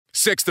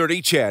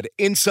630 CHED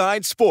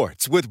Inside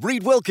Sports with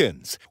Reed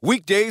Wilkins.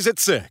 Weekdays at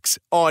 6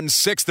 on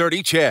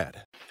 630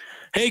 CHED.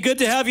 Hey, good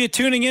to have you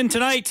tuning in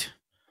tonight.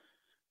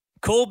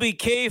 Colby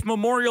Cave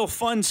Memorial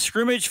Fund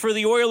scrimmage for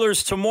the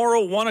Oilers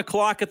tomorrow, 1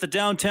 o'clock at the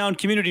downtown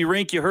community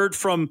rink. You heard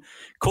from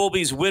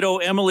Colby's widow,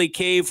 Emily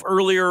Cave,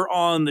 earlier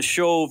on the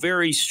show.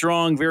 Very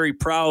strong, very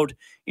proud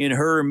in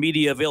her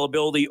media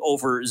availability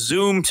over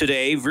Zoom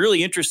today.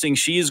 Really interesting.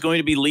 She is going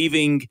to be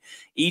leaving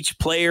each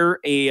player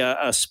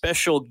a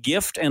special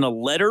gift and a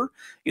letter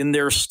in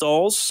their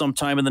stalls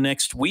sometime in the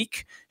next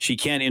week. She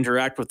can't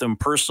interact with them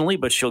personally,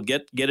 but she'll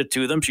get it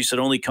to them. She said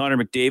only Connor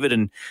McDavid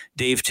and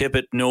Dave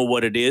Tippett know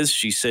what it is.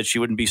 She said she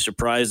wouldn't be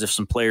surprised if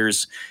some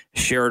players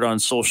share it on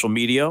social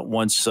media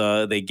once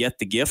they get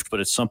the gift,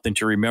 but it's something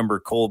to remember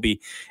Colby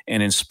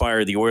and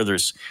inspire the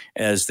Oilers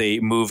as they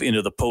move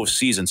into the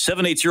postseason.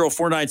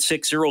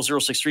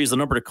 780-496-0063 is the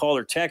number to call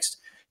or text.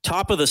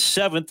 Top of the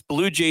seventh,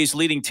 Blue Jays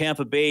leading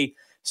Tampa Bay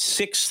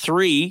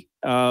 6-3.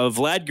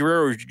 Vlad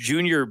Guerrero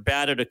Jr.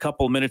 batted a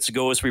couple minutes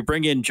ago as we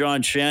bring in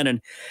John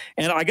Shannon.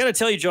 And I got to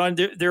tell you, John,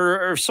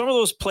 there are some of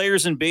those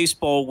players in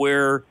baseball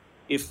where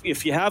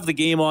if you have the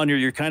game on or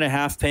you're kind of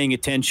half paying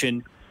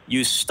attention,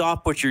 you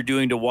stop what you're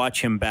doing to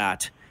watch him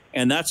bat.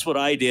 And that's what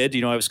I did.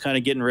 You know, I was kind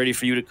of getting ready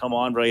for you to come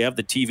on, but I have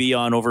the TV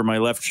on over my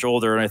left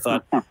shoulder, and I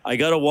thought, I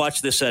got to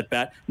watch this at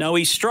bat. Now,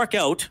 he struck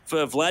out.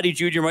 Vladdy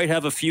Jr. might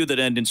have a few that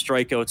end in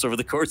strikeouts over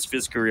the course of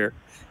his career.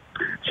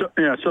 So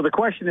the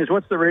question is,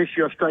 what's the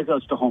ratio of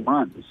strikeouts to home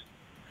runs?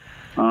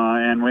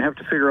 And we have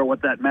to figure out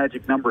what that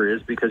magic number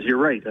is, because you're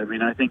right. I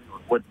mean, I think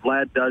what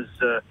Vlad does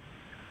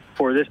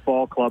for this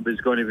ball club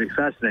is going to be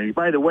fascinating.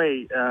 By the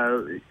way,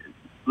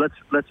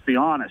 let's be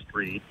honest,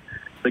 Reed.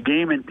 The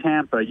game in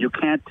Tampa, you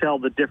can't tell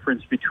the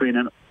difference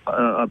between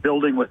a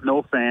building with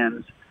no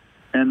fans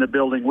and the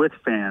building with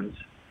fans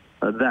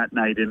that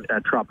night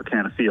at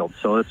Tropicana Field.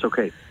 So it's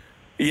okay.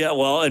 Yeah,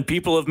 well, and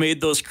people have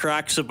made those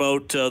cracks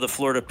about the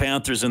Florida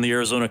Panthers and the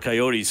Arizona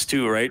Coyotes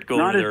too, right?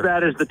 Not as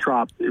bad as the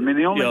Trop. I mean,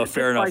 the only Dick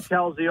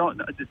Vitale's the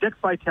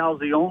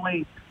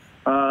only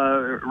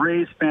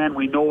Rays fan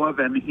we know of,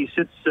 and he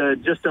sits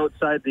just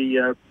outside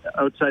the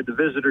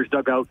visitors'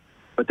 dugout.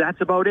 But that's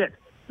about it.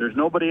 There's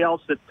nobody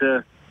else at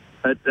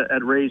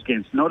Rays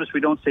games. Notice we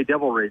don't say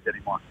Devil Rays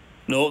anymore.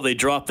 No, they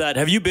dropped that.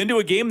 Have you been to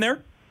a game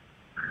there?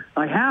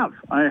 I have,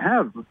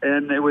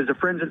 and it was a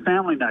friends and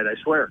family night, I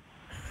swear.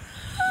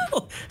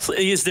 So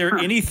is there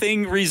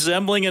anything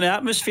resembling an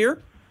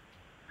atmosphere?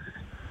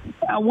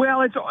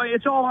 Well, it's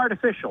all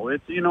artificial.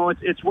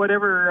 It's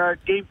whatever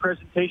game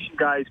presentation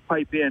guys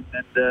pipe in,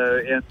 and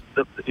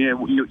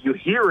you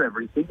hear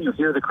everything. You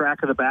hear the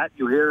crack of the bat.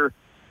 You hear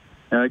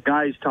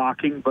guys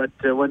talking, but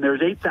when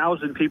there's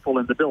 8,000 people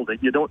in the building,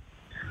 you don't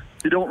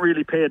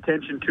really pay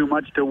attention too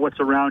much to what's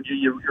around you.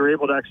 You're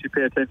able to actually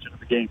pay attention to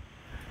the game.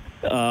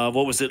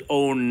 What was it,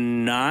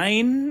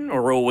 09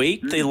 or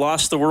 08? They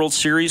lost the World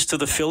Series to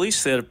the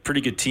Phillies. They had a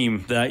pretty good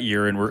team that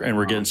year, and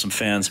we're getting some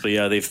fans. But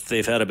yeah,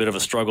 they've had a bit of a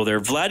struggle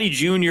there. Vladdy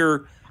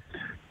Jr.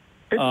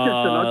 It's just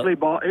an ugly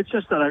ball. It's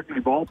just an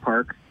ugly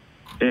ballpark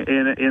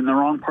in the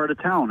wrong part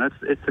of town.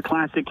 It's the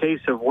classic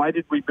case of why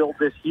did we build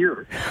this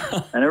here?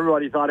 And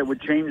everybody thought it would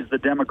change the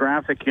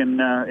demographic in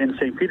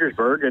St.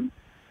 Petersburg, and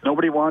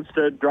nobody wants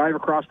to drive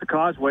across the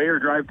causeway or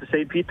drive to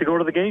St. Pete to go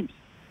to the games.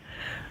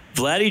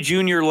 Vladdy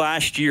Jr.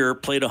 last year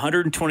played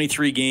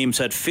 123 games,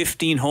 had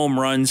 15 home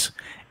runs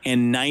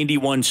and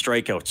 91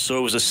 strikeouts. So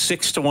it was a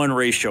 6-to-1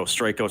 ratio,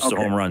 strikeouts to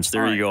home runs.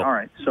 There you go. All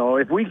right. So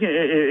if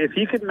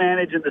he can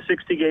manage in the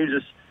 60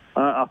 games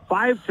a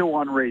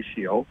 5-to-1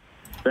 ratio,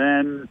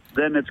 then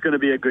it's going to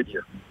be a good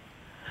year.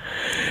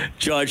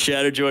 John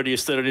Shannon joining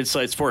us on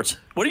Inside Sports.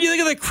 What do you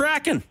think of the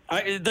Kraken?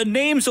 The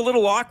name's a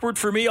little awkward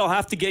for me. I'll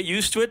have to get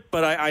used to it,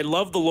 but I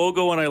love the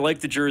logo and I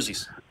like the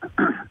jerseys.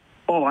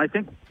 Oh, I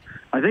think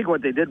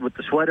what they did with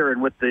the sweater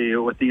and with the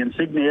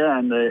insignia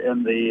and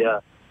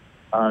the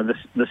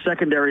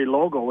secondary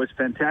logo is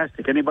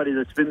fantastic. Anybody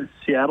that's been to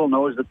Seattle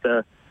knows that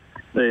the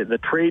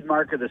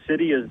trademark of the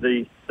city is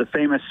the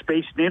famous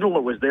Space Needle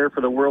that was there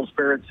for the World's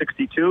Fair in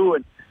 '62,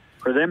 and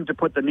for them to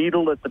put the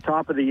needle at the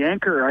top of the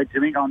anchor, I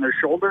think, on their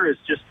shoulder is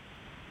just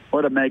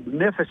what a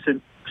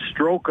magnificent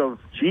stroke of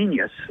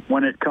genius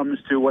when it comes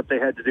to what they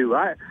had to do.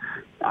 I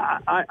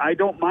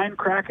don't mind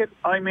Kraken.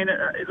 I mean,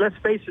 let's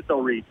face it,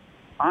 though, Reed.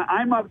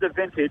 I'm of the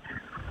vintage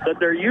that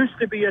there used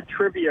to be a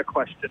trivia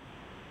question.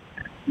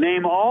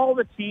 Name all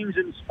the teams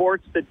in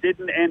sports that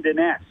didn't end in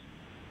S.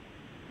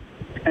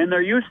 And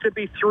there used to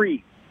be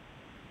 3.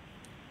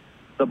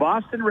 The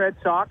Boston Red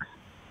Sox,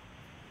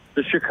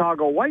 the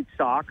Chicago White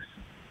Sox,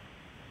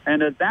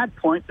 and at that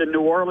point, the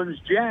New Orleans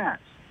Jazz.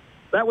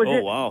 That was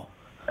it. Oh, wow.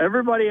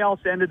 Everybody else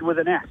ended with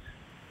an S.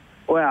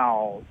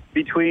 Well,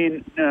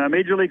 between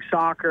Major League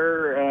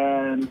Soccer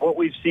and what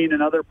we've seen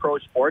in other pro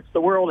sports,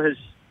 the world has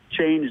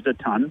changed a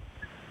ton.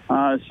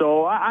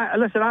 So I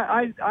like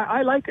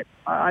it.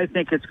 I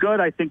think it's good.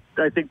 I think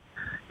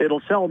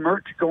it'll sell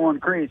merch going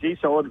crazy.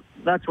 So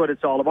that's what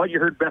it's all about. You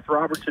heard Beth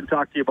Robertson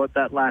talk to you about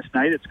that last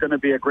night. It's going to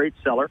be a great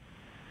seller.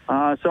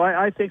 So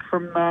I think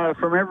from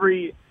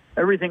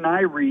everything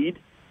I read,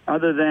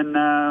 other than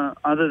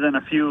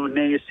a few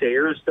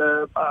naysayers,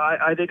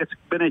 I think it's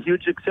been a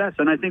huge success,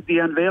 and I think the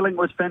unveiling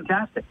was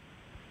fantastic.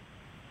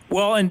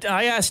 Well, and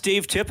I asked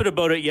Dave Tippett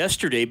about it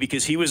yesterday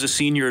because he was a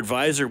senior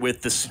advisor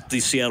with the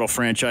Seattle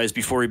franchise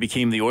before he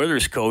became the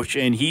Oilers coach,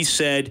 and he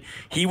said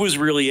he was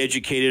really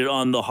educated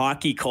on the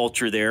hockey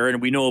culture there,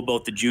 and we know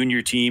about the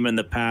junior team and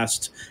the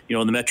past,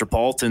 the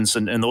Metropolitans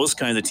and those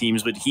kinds of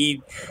teams, but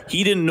he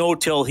didn't know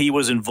till he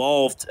was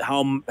involved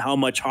how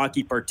much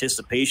hockey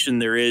participation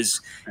there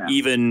is,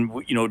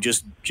 even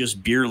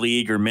just beer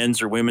league or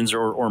men's or women's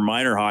or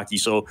minor hockey.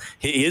 So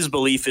his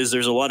belief is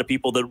there's a lot of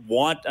people that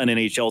want an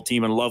NHL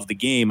team and love the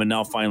game, and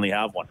now finally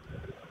have one.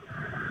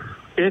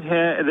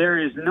 There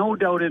is no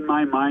doubt in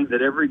my mind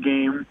that every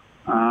game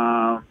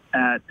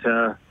at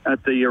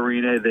the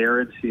arena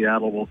there in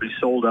Seattle will be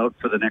sold out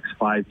for the next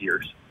 5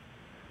 years.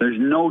 There's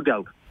no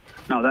doubt.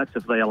 Now that's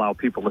if they allow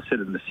people to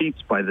sit in the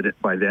seats by then.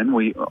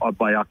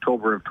 By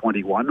October of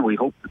 21, we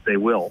hope that they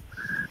will.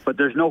 But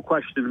there's no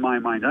question in my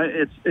mind.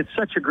 It's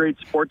such a great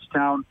sports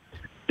town.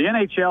 The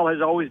NHL has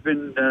always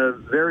been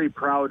very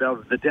proud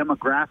of the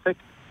demographic,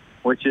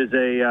 which is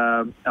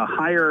a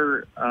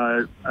higher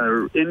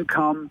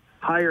income,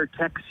 higher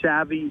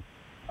tech-savvy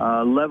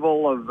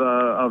level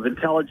of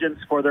intelligence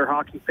for their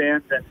hockey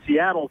fans. And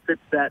Seattle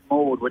fits that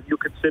mold when you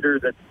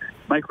consider that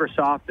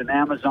Microsoft and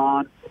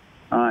Amazon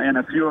and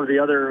a few of the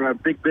other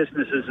big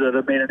businesses that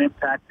have made an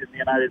impact in the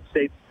United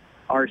States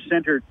are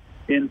centered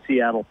in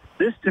Seattle.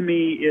 This, to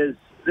me, is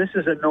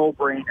a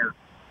no-brainer.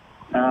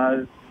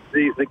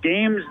 The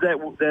games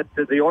that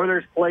the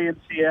Oilers play in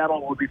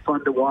Seattle will be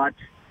fun to watch.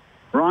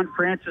 Ron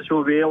Francis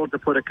will be able to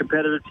put a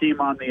competitive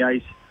team on the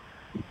ice.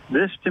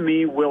 This, to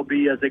me, will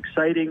be as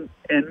exciting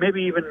and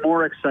maybe even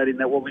more exciting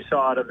than what we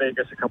saw out of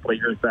Vegas a couple of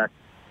years back.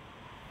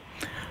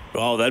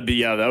 Oh, that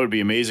would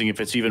be amazing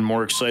if it's even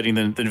more exciting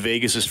than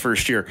Vegas's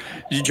first year.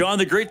 John,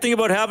 the great thing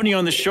about having you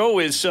on the show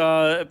is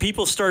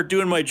people start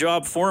doing my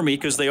job for me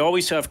because they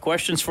always have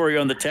questions for you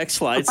on the text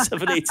slide,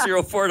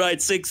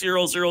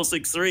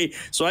 780-496-0063.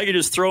 So I can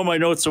just throw my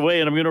notes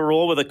away, and I'm going to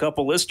roll with a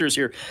couple listeners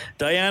here.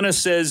 Diana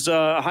says,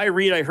 hi,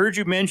 Reed, I heard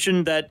you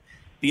mention that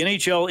the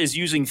NHL is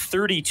using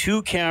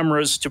 32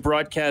 cameras to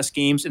broadcast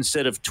games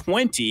instead of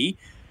 20.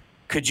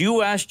 Could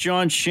you ask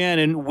John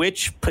Shannon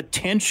which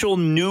potential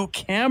new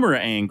camera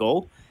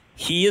angle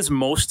he is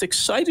most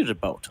excited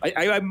about?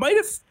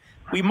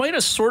 We might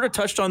have sort of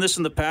touched on this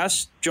in the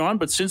past, John,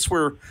 but since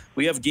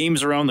we have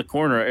games around the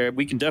corner,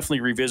 we can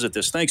definitely revisit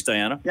this. Thanks,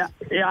 Diana. Yeah.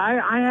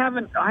 I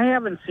haven't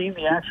seen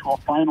the actual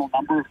final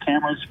number of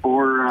cameras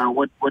for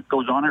what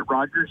goes on at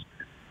Rogers.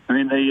 I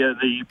mean,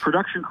 the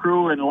production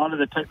crew and a lot of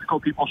the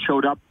technical people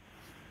showed up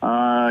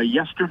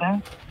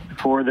yesterday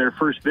for their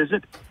first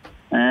visit.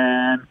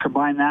 And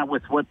combine that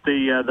with what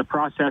the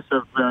process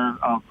of the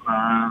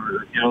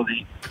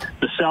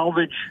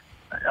salvage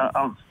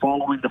of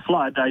following the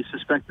flood, I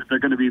suspect that they're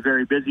going to be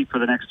very busy for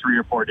the next 3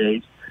 or 4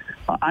 days.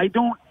 I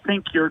don't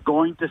think you're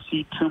going to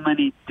see too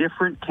many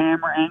different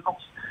camera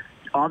angles.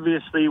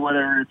 Obviously,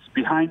 whether it's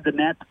behind the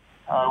net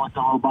with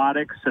the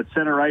robotics, at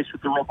center ice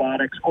with the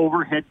robotics,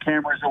 overhead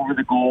cameras over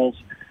the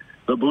goals,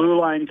 the blue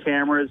line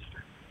cameras,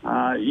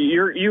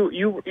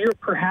 you're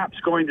perhaps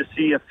going to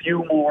see a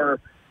few more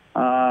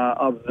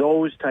of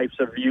those types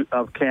of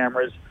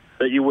cameras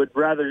that you would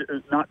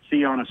rather not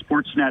see on a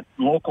Sportsnet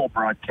local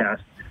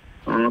broadcast.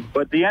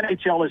 But the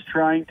NHL is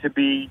trying to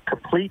be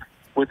complete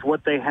with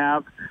what they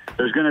have.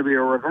 There's going to be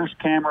a reverse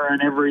camera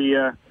in every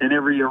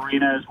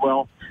arena as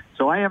well.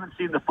 So I haven't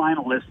seen the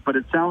final list, but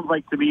it sounds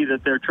like to me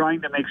that they're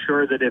trying to make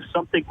sure that if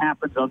something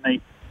happens on the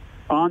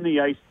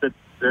ice, that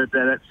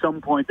at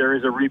some point there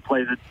is a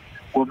replay that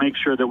will make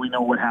sure that we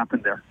know what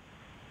happened there.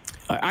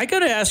 I got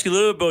to ask you a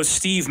little bit about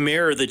Steve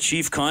Mayer, the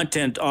chief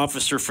content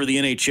officer for the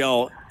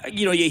NHL.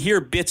 You hear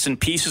bits and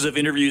pieces of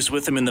interviews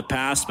with him in the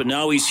past, but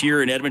now he's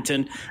here in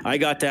Edmonton. I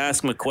got to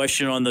ask him a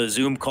question on the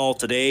Zoom call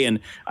today,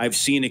 and I've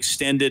seen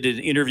extended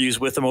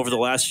interviews with him over the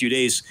last few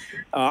days.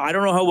 I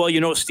don't know how well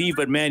you know Steve,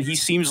 but man, he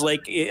seems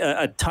like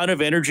a ton of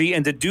energy.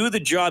 And to do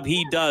the job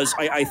he does,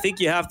 I think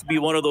you have to be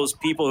one of those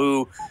people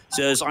who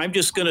says, I'm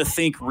just going to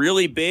think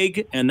really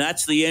big, and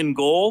that's the end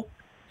goal.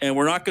 And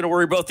we're not going to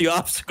worry about the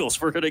obstacles.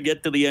 We're going to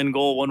get to the end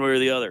goal one way or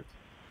the other.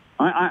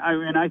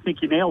 I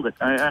think you nailed it.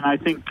 I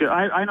think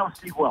I know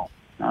Steve well.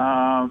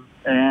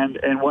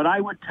 And what I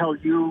would tell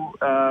you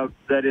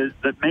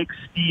that makes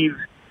Steve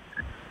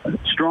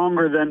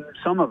stronger than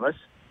some of us,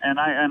 and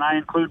I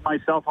include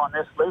myself on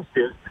this list,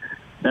 is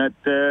that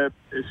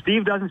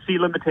Steve doesn't see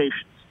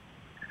limitations.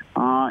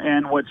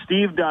 And what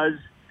Steve does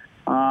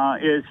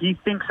is he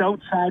thinks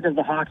outside of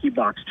the hockey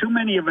box. Too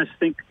many of us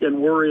think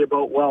and worry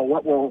about,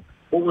 what will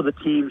the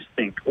teams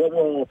think? What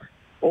will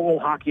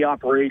hockey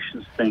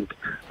operations think?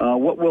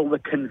 What will the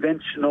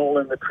conventional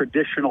and the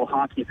traditional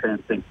hockey fan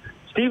think?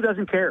 Steve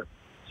doesn't care.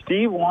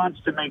 Steve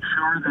wants to make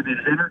sure that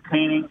it's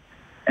entertaining,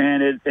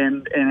 and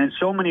in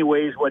so many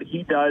ways what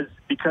he does,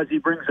 because he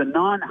brings a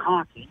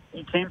non-hockey.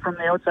 He came from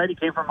the outside. He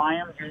came from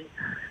IMG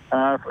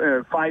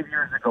 5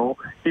 years ago.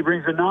 He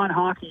brings a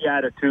non-hockey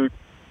attitude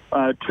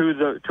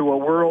to a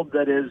world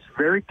that is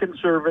very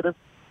conservative,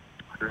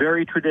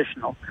 very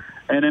traditional.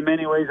 And in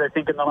many ways, I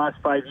think in the last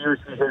 5 years,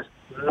 he has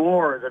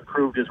more than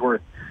proved his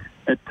worth.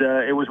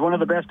 It was one of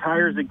the best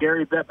hires that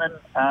Gary Bettman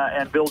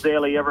and Bill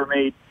Daly ever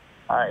made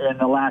in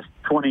the last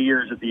 20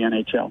 years at the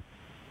NHL.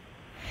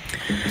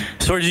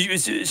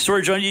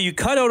 Sorry, John, you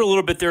cut out a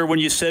little bit there when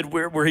you said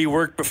where he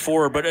worked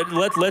before, but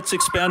let's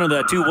expand on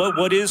that too.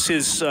 What is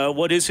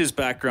his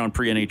background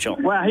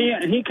pre-NHL? Well,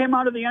 he came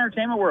out of the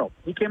entertainment world.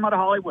 He came out of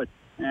Hollywood,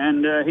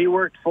 and he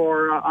worked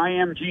for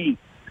IMG,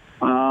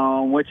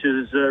 which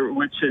is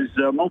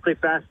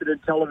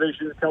multifaceted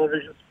television,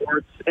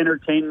 sports,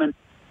 entertainment,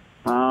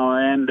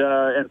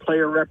 and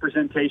player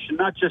representation.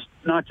 Not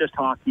just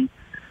hockey.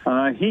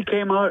 He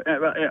came out.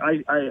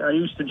 I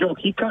used to joke.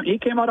 He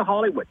came out of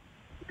Hollywood.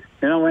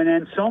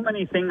 And so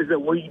many things that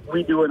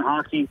we do in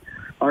hockey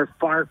are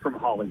far from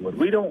Hollywood.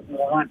 We don't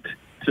want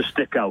to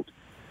stick out.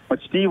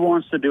 What Steve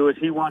wants to do is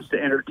he wants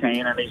to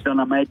entertain, and he's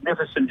done a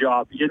magnificent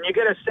job. And you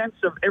get a sense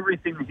of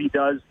everything that he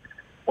does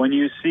when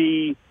you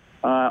see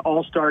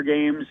All-Star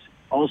games,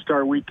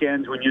 All-Star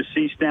weekends, when you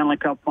see Stanley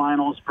Cup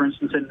finals, for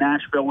instance, in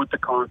Nashville with the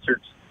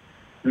concerts.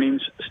 I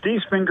mean,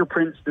 Steve's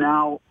fingerprints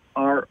now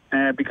are,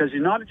 because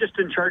he's not just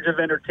in charge of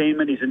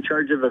entertainment, he's in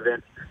charge of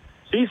events.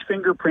 Steve's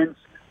fingerprints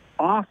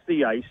off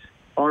the ice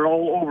are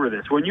all over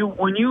this. When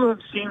you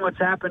have seen what's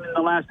happened in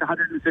the last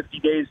 150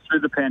 days through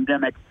the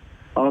pandemic,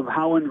 of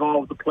how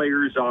involved the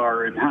players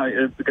are and how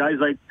the guys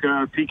like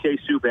PK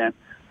Subban,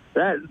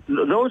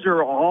 those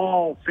are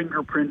all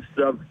fingerprints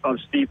of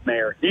Steve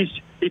Mayer.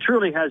 He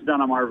truly has done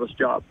a marvelous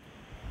job.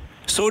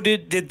 So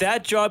did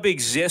that job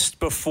exist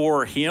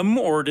before him,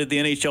 or did the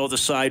NHL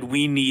decide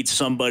we need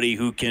somebody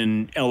who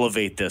can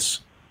elevate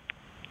this?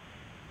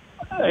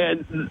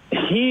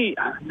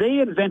 They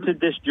invented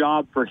this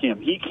job for him.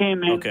 He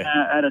came in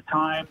at a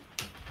time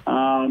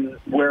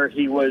where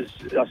he was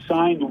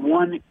assigned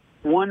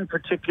one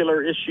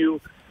particular issue,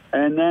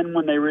 and then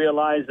when they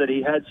realized that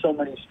he had so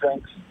many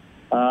strengths,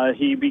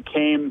 he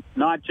became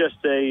not just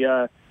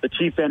the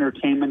chief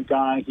entertainment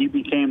guy. He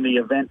became the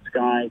events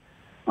guy,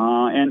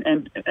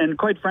 and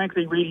quite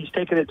frankly, Reed, he's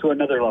taken it to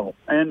another level.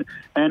 And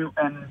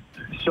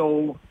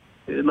so,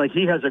 like,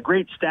 he has a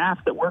great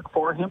staff that work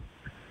for him.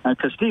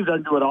 Because Steve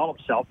doesn't do it all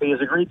himself. He has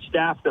a great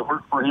staff that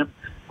work for him,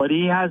 but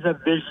he has a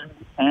vision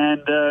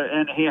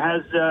and he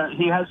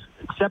has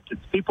acceptance.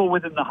 People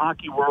within the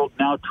hockey world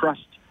now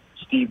trust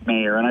Steve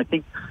Mayer, and I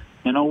think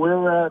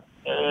we're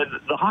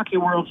the hockey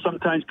world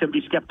sometimes can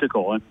be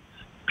skeptical, and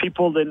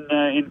people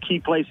in key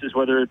places,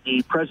 whether it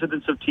be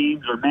presidents of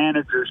teams or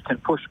managers, can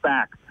push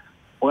back.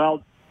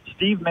 Well,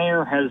 Steve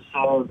Mayer has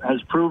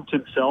proved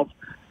himself,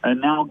 and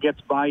now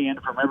gets buy-in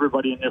from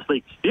everybody in this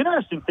league. The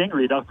interesting thing,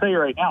 Reed, I'll tell you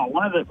right now,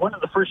 one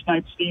of the first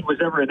nights Steve was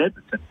ever in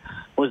Edmonton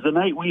was the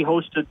night we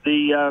hosted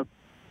the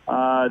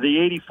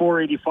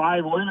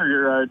 84-85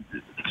 Oilers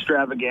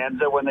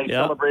extravaganza when they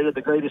celebrated the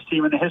greatest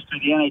team in the history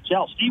of the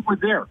NHL. Steve was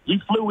there. He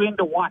flew in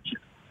to watch it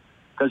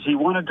because he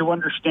wanted to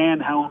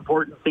understand how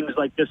important things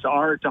like this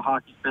are to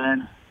hockey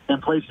fans in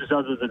places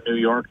other than New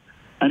York,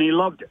 and he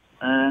loved it.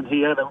 And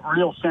he had a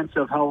real sense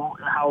of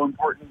how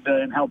important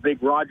and how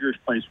big Rogers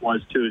Place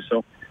was too.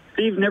 So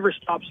Steve never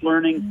stops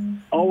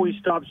learning, always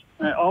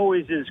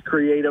is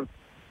creative,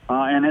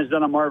 and has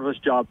done a marvelous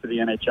job for the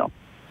NHL.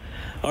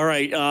 All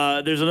right,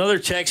 there's another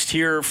text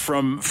here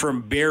from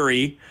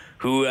Barry,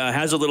 who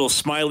has a little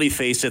smiley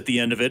face at the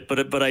end of it,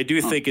 but I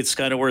do think it's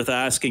kind of worth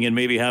asking and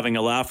maybe having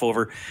a laugh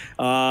over.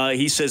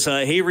 He says,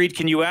 hey, Reed,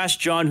 can you ask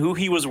John who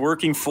he was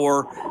working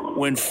for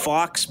when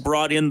Fox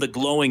brought in the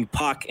glowing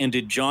puck, and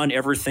did John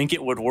ever think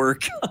it would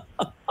work?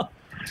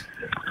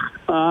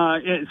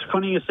 It's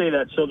funny you say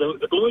that. So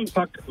the glowing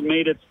puck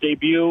made its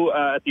debut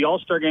at the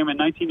All-Star game in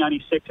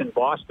 1996 in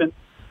Boston.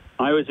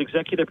 I was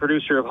executive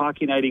producer of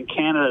Hockey Night in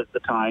Canada at the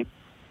time.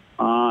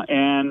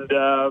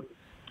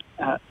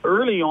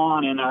 Early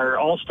on in our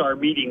All-Star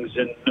meetings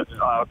in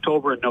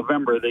October and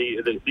November,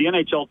 the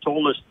NHL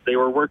told us they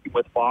were working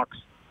with Fox.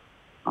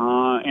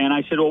 And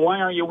I said, well, why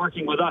aren't you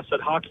working with us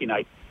at Hockey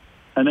Night?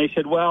 And they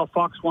said, well,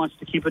 Fox wants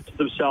to keep it to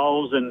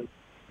themselves. And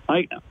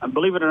I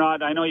believe it or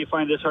not, I know you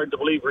find this hard to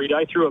believe, Reed.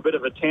 I threw a bit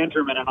of a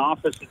tantrum in an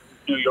office in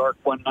New York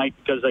one night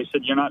because I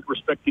said, you're not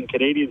respecting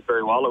Canadians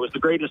very well. It was the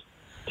greatest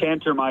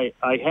tantrum I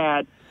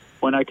had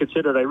when I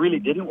considered I really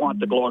didn't want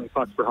the glowing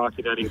puck for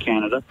Hockey Night in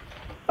Canada.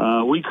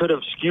 We could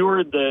have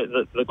skewered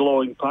the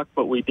glowing puck,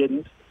 but we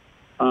didn't.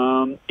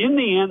 In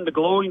the end, the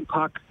glowing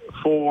puck,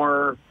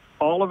 for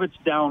all of its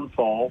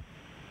downfall,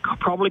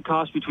 probably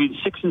cost between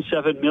 $6 and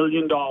 $7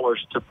 million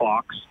to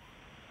Fox.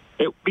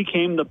 It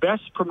became the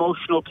best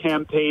promotional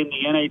campaign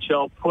the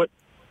NHL put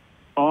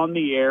on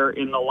the air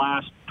in the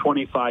last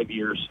 25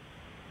 years.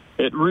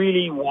 It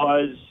really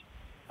was,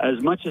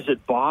 as much as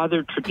it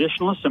bothered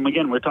traditionalists, and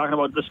again, we're talking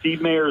about the Steve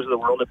Mayers of the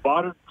world, it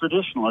bothered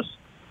traditionalists.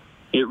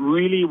 It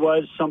really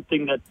was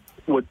something that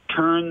would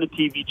turn the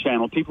TV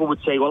channel. People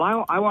would say,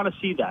 well, I want to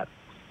see that.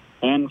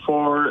 And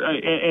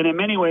in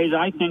many ways,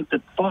 I think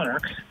that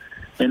Fox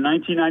in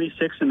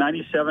 1996 and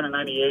 97 and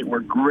 98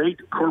 were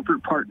great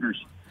corporate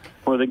partners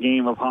for the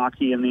game of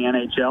hockey in the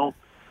NHL.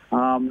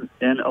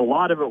 And a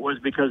lot of it was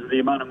because of the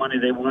amount of money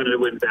they wanted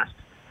to invest.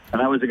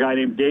 and that was a guy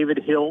named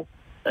David Hill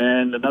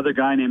and another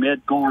guy named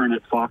Ed Gorin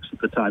at Fox at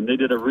the time. They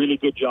did a really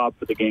good job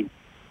for the game.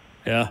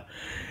 Yeah.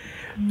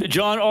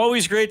 John,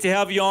 always great to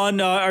have you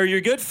on. Are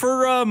you good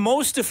for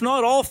most, if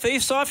not all,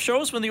 face-off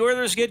shows when the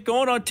Oilers get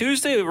going on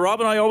Tuesday? Rob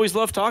and I always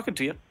love talking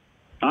to you.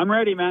 I'm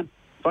ready, man.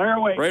 Fire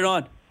away. Right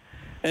on.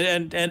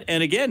 And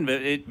again,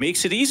 it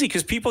makes it easy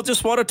because people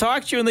just want to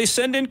talk to you and they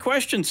send in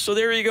questions. So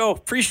there you go.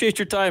 Appreciate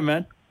your time,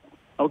 man.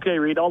 Okay,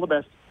 Reed. All the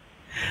best.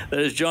 That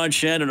is John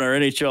Shannon, our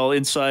NHL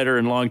insider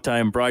and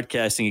longtime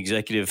broadcasting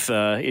executive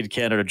in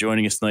Canada,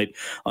 joining us tonight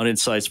on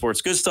Inside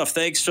Sports. Good stuff.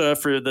 Thanks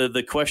for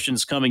the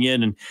questions coming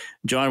in. And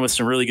John with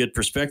some really good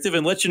perspective.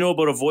 And let you know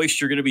about a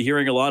voice you're going to be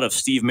hearing a lot of,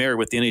 Steve Mayer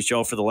with the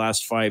NHL for the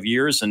last 5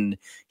 years. And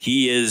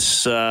he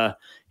is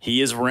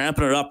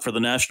ramping it up for the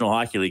National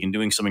Hockey League and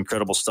doing some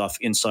incredible stuff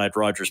inside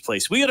Rogers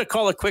Place. We got to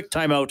call a quick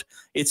timeout.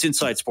 It's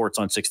Inside Sports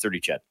on 630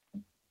 CHED.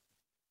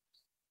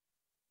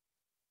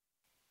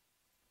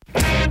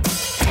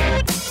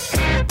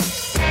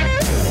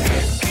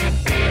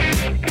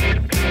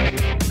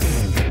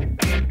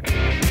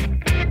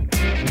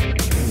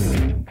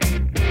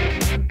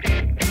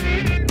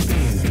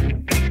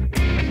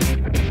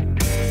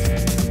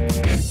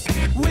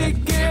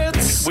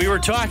 We were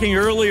talking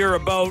earlier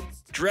about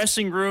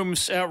dressing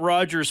rooms at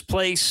Rogers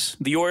Place.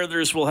 The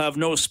Oilers will have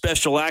no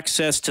special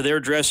access to their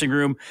dressing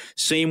room.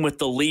 Same with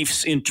the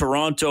Leafs in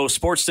Toronto.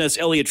 Sportsnet's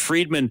Elliot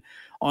Friedman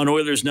on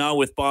Oilers Now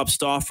with Bob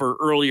Stauffer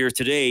earlier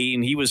today,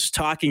 and he was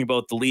talking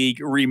about the league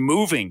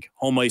removing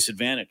home ice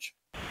advantage.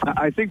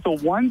 I think the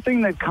one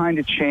thing that kind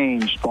of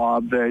changed,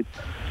 Bob, that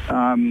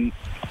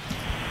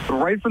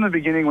right from the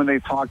beginning when they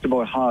talked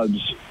about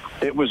hubs,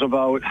 it was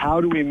about how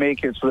do we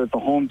make it so that the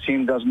home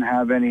team doesn't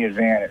have any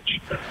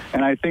advantage.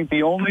 And I think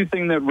the only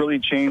thing that really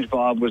changed,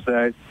 Bob, was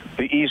that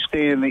the East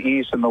stayed in the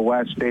East and the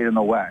West stayed in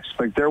the West.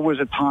 Like, there was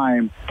a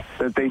time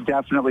that they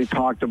definitely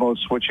talked about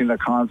switching the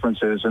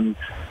conferences. And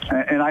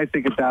I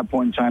think at that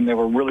point in time, they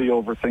were really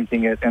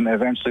overthinking it, and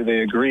eventually they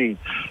agreed.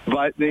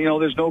 But,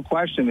 there's no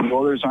question the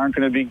Oilers aren't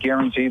going to be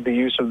guaranteed the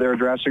use of their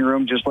dressing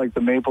room, just like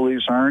the Maple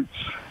Leafs aren't.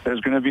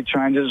 There's going to be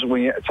times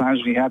when you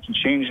have to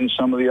change in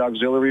some of the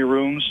auxiliary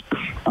rooms.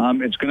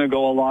 It's going to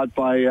go a lot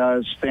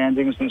by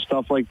standings and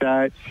stuff like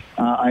that.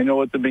 I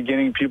know at the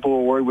beginning people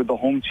were worried would the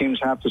home teams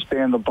have to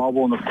stay in the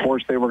bubble, and of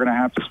course they were going to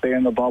have to stay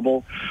in the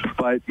bubble.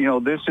 But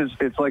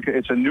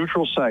it's a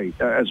neutral site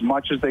as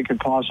much as they could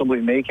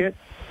possibly make it,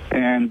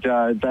 and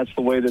that's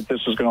the way that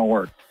this is going to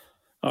work.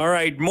 All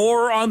right,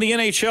 more on the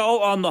NHL,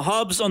 on the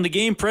hubs, on the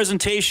game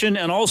presentation,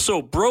 and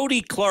also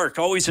Brody Clarke,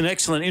 always an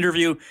excellent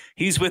interview.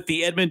 He's with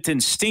the Edmonton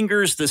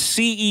Stingers, the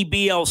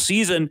CEBL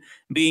season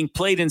being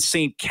played in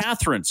St.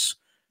 Catharines.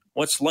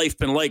 What's life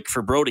been like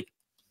for Brody?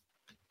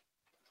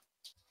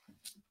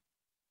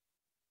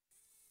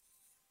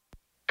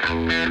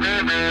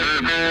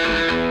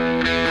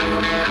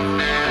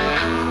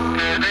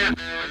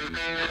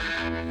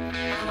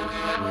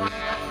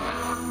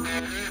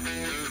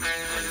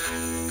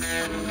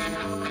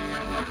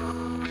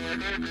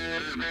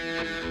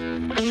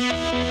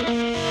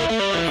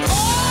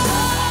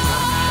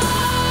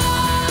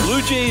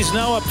 Blue Jays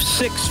now up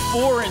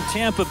 6-4 in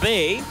Tampa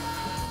Bay.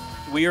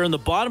 We are in the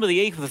bottom of the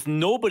eighth with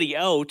nobody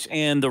out,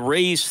 and the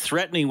Rays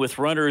threatening with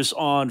runners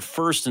on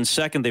first and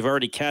second. They've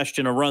already cashed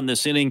in a run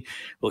this inning.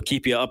 We'll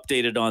keep you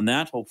updated on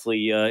that.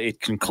 Hopefully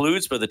it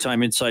concludes by the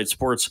time Inside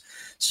Sports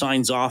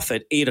signs off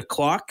at 8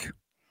 o'clock.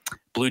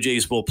 Blue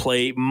Jays will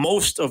play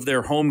most of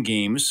their home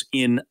games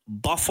in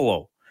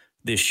Buffalo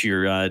this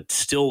year.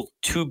 Still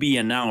to be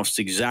announced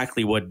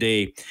exactly what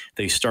day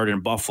they start in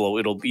Buffalo.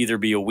 It'll either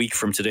be a week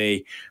from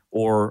today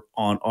or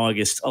on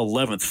August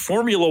 11th.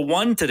 Formula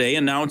One today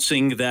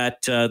announcing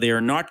that they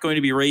are not going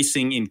to be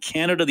racing in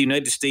Canada, the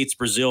United States,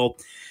 Brazil,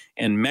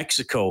 and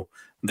Mexico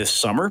this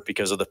summer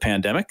because of the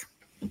pandemic.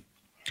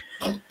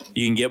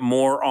 You can get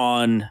more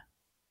on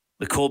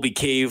the Colby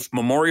Cave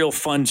Memorial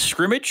Fund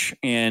scrimmage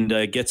and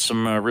get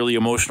some really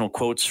emotional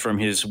quotes from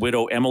his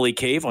widow, Emily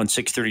Cave, on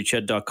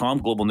 630ched.com,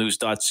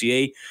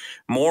 globalnews.ca.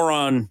 More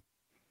on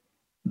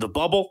the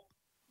bubble,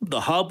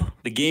 the hub,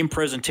 the game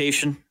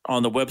presentation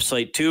on the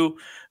website too.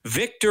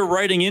 Victor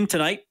writing in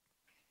tonight.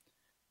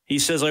 He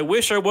says, I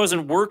wish I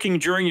wasn't working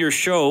during your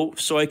show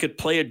so I could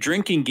play a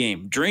drinking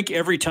game. Drink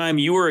every time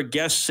you or a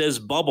guest says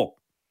bubble.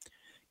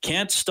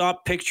 Can't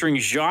stop picturing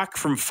Jacques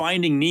from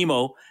Finding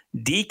Nemo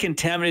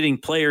decontaminating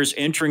players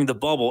entering the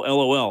bubble,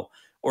 LOL,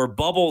 or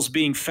Bubbles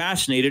being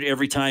fascinated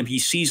every time he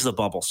sees the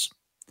bubbles.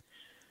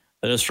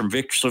 That is from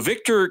Victor. So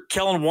Victor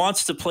Kellen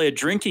wants to play a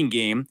drinking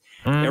game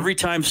every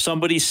time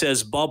somebody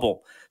says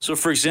bubble. So,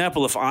 for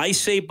example, if I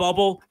say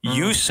bubble,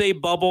 you say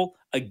bubble,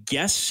 a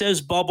guest says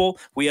bubble,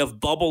 we have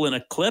bubble in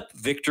a clip,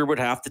 Victor would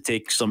have to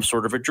take some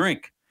sort of a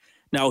drink.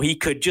 Now, he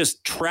could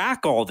just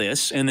track all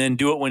this and then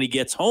do it when he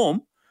gets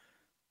home.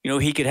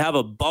 He could have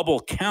a bubble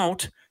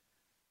count,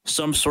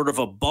 some sort of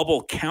a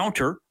bubble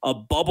counter, a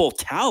bubble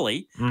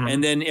tally,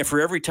 and then if for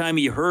every time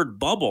he heard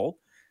bubble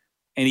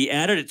and he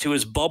added it to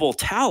his bubble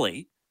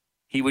tally,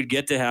 he would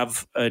get to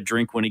have a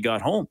drink when he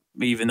got home,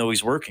 even though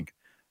he's working.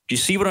 Do you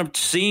see what I'm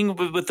seeing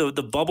with the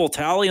bubble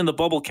tally and the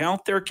bubble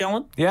count there,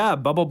 Kellen? Yeah,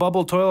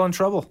 bubble, toil and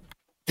trouble.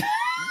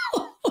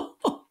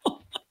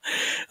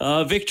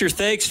 Victor,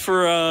 thanks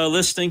for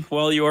listening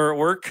while you are at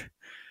work.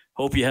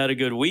 Hope you had a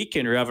good week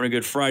and you're having a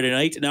good Friday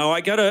night. Now,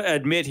 I got to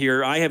admit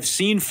here, I have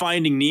seen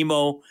Finding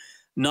Nemo,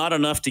 not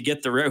enough to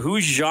get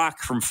who's Jacques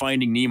from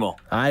Finding Nemo?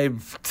 I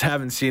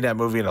haven't seen that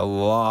movie in a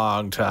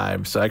long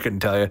time, so I couldn't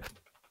tell you.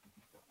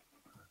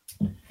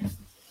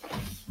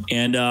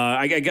 And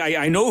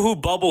I know who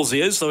Bubbles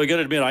is, though I got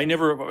to admit, I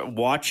never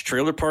watched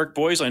Trailer Park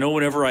Boys. I know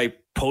whenever I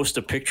post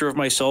a picture of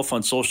myself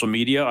on social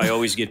media, I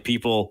always get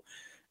people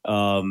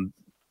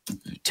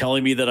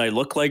telling me that I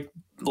look like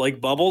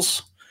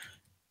Bubbles.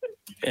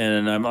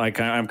 And I'm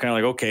kind of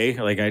like, okay,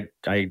 like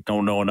I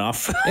don't know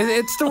enough.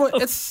 It's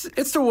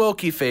the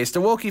Wilkie face. The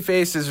Wilkie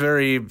face is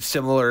very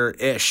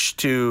similar-ish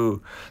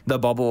to the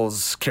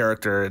Bubbles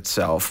character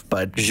itself,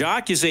 but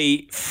Jacques is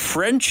a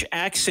French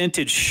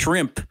accented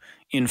shrimp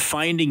in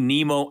Finding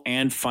Nemo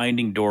and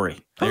Finding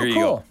Dory. There you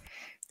go.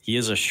 He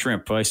is a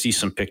shrimp. I see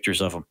some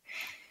pictures of him.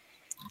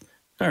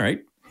 All right.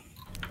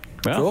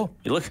 Well,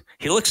 cool.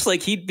 He looks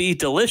like he'd be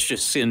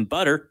delicious in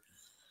butter.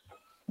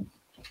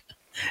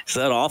 Is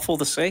that awful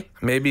to say?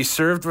 Maybe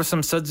served with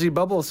some sudsy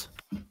bubbles.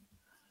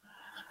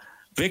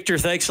 Victor,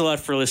 thanks a lot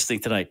for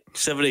listening tonight.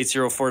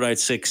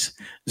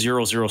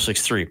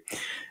 780-496-0063.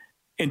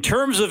 In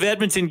terms of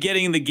Edmonton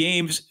getting the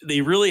games,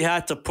 they really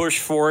had to push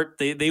for it.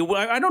 They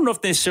I don't know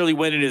if they necessarily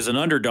went in as an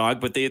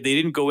underdog, but they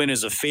didn't go in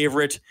as a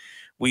favorite.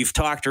 We've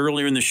talked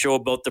earlier in the show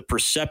about the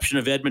perception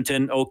of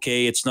Edmonton.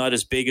 Okay, it's not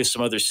as big as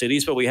some other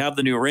cities, but we have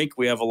the new rink.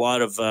 We have a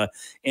lot of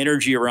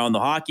energy around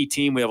the hockey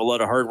team. We have a lot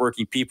of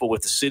hardworking people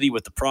with the city,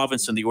 with the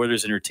province, and the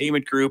Oilers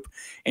Entertainment Group.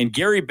 And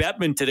Gary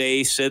Bettman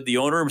today said the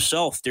owner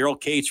himself, Daryl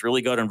Cates,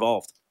 really got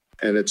involved.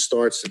 And it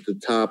starts at the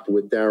top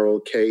with Daryl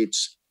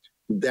Cates.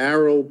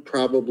 Daryl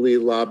probably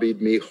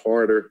lobbied me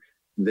harder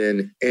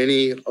than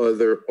any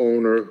other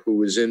owner who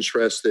was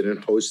interested in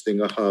hosting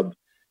a hub.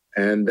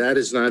 And that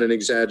is not an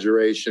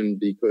exaggeration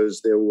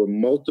because there were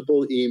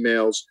multiple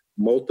emails,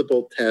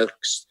 multiple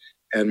texts,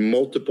 and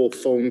multiple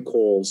phone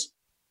calls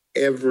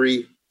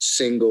every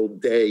single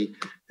day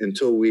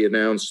until we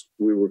announced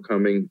we were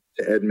coming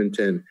to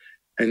Edmonton.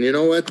 And you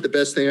know what? The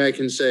best thing I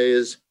can say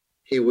is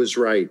he was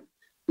right.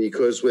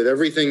 Because with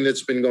everything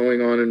that's been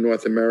going on in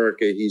North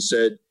America, he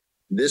said,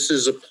 this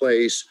is a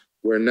place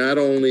where not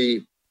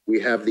only we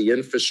have the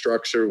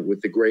infrastructure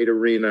with the great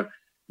arena,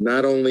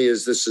 not only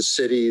is this a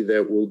city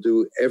that will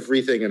do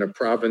everything, and a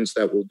province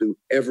that will do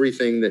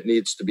everything that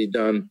needs to be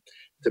done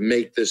to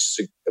make this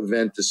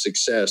event a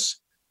success,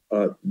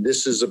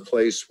 this is a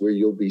place where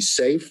you'll be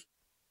safe.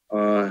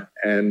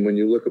 And when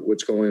you look at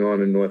what's going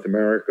on in North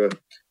America,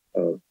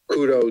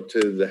 kudos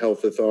to the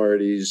health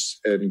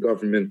authorities and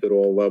government at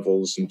all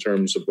levels in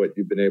terms of what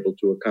you've been able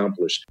to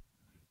accomplish.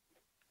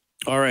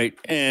 All right.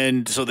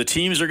 And so the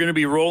teams are going to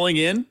be rolling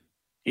in.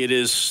 It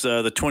is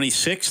the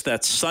 26th.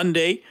 That's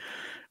Sunday,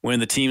 when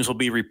the teams will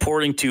be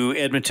reporting to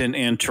Edmonton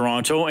and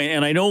Toronto.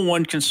 And I know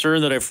one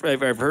concern that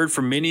I've heard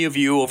from many of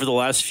you over the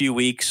last few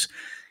weeks,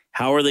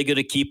 how are they going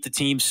to keep the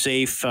team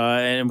safe?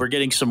 And we're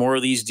getting some more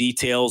of these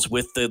details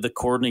with the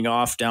cordoning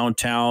off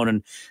downtown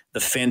and the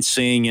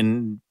fencing,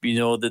 and, you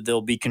know, that they'll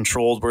be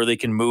controlled where they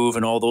can move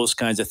and all those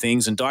kinds of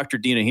things. And Dr.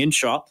 Dina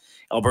Hinshaw,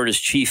 Alberta's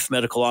Chief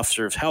Medical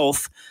Officer of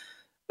Health,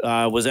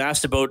 was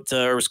asked about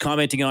or was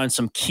commenting on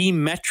some key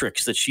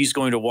metrics that she's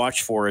going to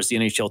watch for as the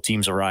NHL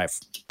teams arrive.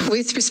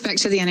 With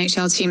respect to the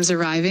NHL teams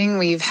arriving,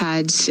 we've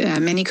had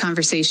many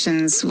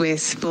conversations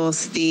with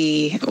both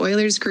the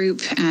Oilers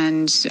group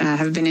and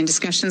have been in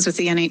discussions with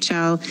the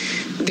NHL.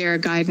 There are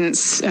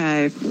guidance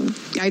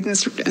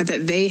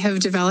that they have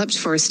developed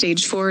for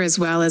Stage 4, as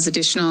well as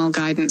additional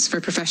guidance for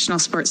professional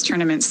sports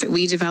tournaments that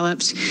we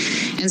developed.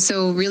 And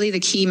so really the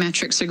key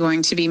metrics are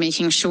going to be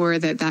making sure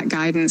that that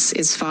guidance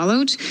is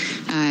followed,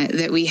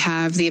 that we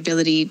have the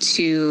ability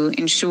to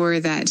ensure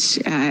that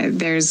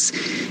there's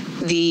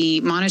the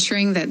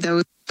monitoring that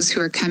those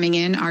who are coming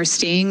in are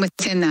staying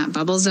within that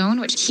bubble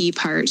zone, which is a key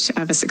part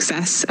of a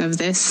success of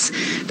this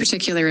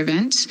particular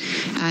event.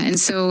 And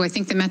so I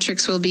think the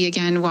metrics will be,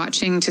 again,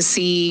 watching to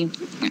see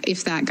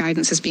if that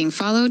guidance is being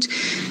followed.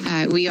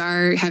 We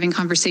are having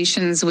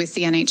conversations with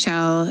the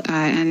NHL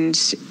and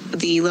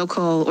the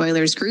local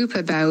Oilers group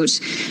about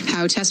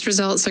how test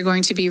results are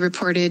going to be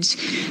reported.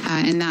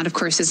 And that, of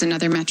course, is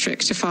another metric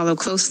to follow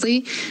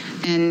closely.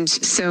 And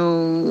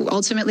so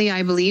ultimately,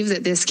 I believe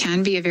that this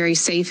can be a very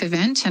safe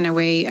event and a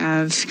way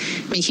of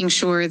making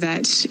sure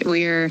that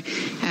we're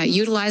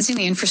utilizing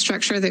the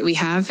infrastructure that we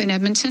have in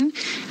Edmonton.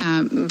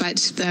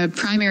 But the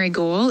primary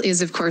goal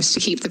is, of course, to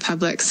keep the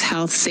public's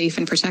health safe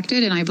and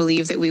protected. And I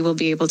believe that we will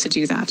be able to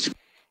do that.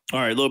 All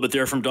right, a little bit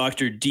there from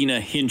Dr.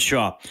 Dina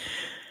Hinshaw.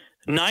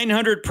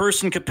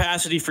 900-person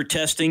capacity for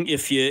testing.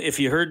 If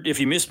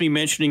you missed me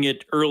mentioning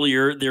it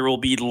earlier, there will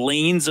be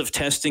lanes of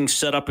testing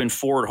set up in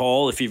Ford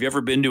Hall. If you've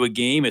ever been to a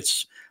game,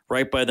 it's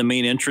right by the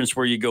main entrance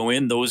where you go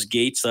in. Those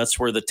gates, that's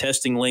where the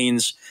testing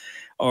lanes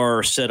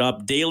are set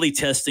up. Daily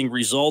testing,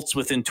 results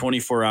within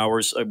 24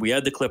 hours. We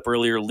had the clip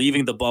earlier.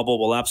 Leaving the bubble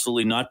will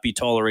absolutely not be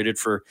tolerated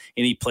for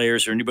any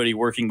players or anybody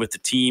working with the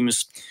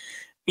teams.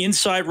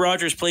 Inside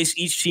Rogers Place,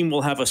 each team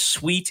will have a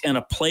suite and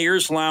a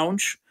players'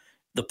 lounge.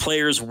 The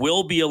players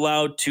will be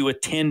allowed to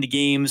attend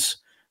games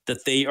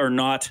that they are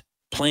not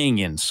playing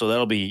in. So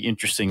that'll be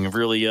interesting.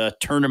 Really a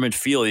tournament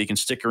feel. You can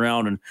stick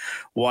around and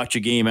watch a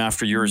game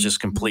after yours is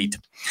complete.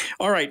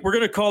 All right, we're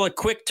going to call a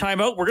quick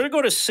timeout. We're going to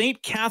go to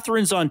St.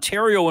 Catharines,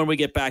 Ontario when we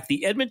get back.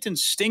 The Edmonton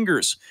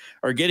Stingers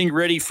are getting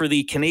ready for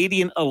the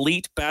Canadian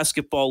Elite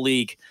Basketball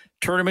League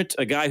tournament.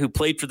 A guy who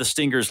played for the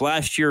Stingers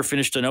last year,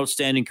 finished an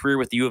outstanding career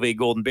with the U of A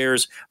Golden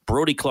Bears,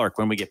 Brody Clarke,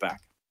 when we get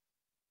back.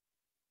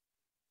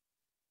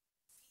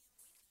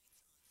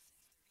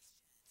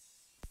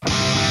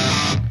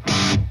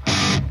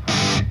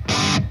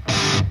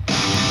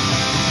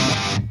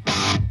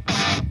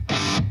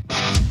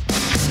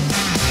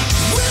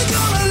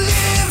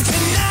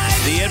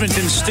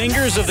 Edmonton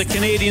Stingers of the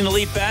Canadian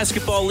Elite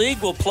Basketball League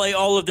will play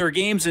all of their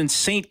games in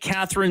St.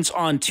 Catharines,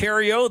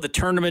 Ontario. The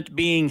tournament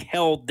being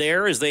held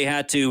there as they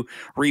had to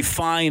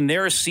refine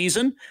their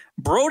season.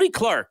 Brody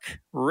Clarke,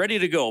 ready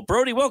to go.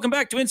 Brody, welcome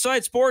back to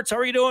Inside Sports. How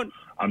are you doing?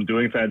 I'm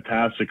doing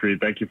fantastic, Reed.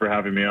 Thank you for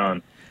having me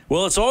on.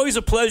 Well, it's always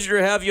a pleasure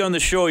to have you on the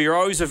show. You're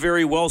always a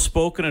very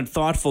well-spoken and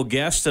thoughtful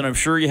guest, and I'm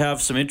sure you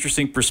have some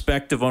interesting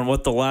perspective on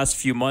what the last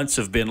few months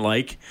have been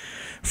like.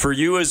 For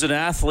you as an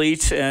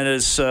athlete and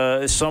as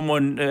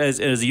someone, as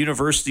a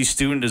university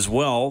student as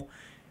well,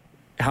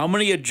 how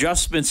many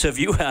adjustments have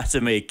you had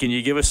to make? Can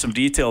you give us some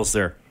details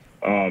there?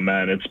 Oh,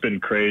 man, it's been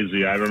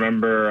crazy. I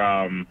remember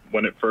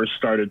when it first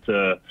started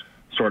to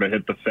sort of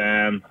hit the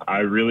fan,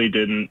 I really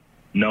didn't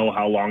know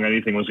how long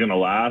anything was going to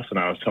last. And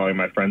I was telling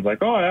my friends, like,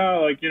 oh, yeah,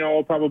 like, you know,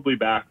 we'll probably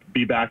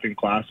be back in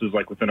classes,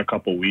 like, within a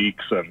couple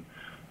weeks. And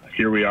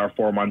here we are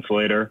 4 months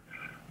later.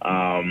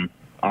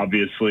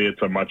 Obviously,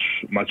 it's a much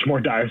more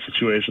dire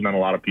situation than a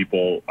lot of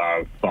people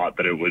thought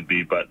that it would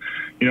be. But,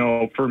 you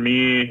know, for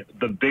me,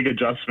 the big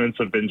adjustments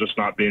have been just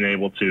not being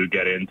able to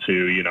get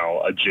into, you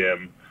know, a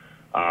gym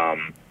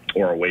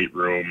or a weight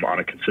room on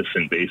a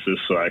consistent basis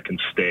so I can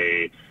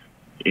stay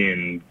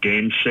in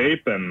game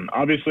shape. And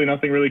obviously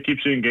nothing really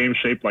keeps you in game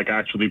shape like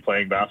actually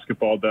playing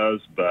basketball does.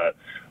 But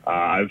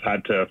I've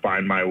had to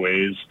find my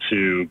ways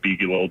to be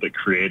a little bit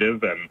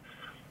creative. And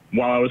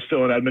while I was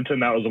still in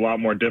Edmonton, that was a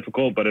lot more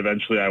difficult, but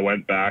eventually I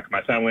went back.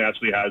 My family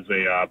actually has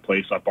a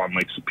place up on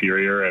Lake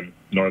Superior in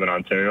Northern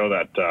Ontario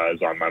that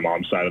is on my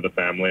mom's side of the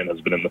family and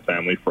has been in the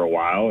family for a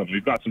while. And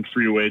we've got some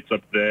free weights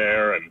up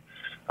there and,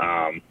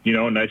 you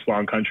know, a nice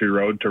long country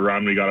road to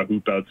run. We got a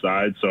hoop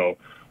outside. So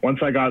once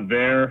I got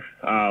there,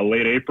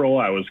 late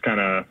April,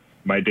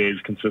 my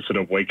days consisted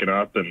of waking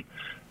up and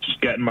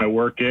just getting my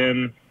work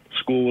in.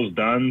 School was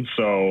done,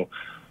 so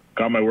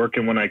got my work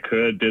in when I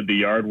could, did the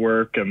yard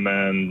work, and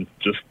then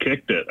just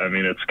kicked it. I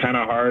mean, it's kind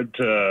of hard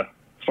to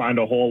find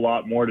a whole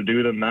lot more to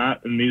do than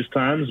that in these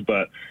times,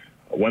 but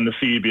when the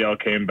CEBL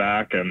came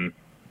back, and,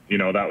 you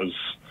know, that was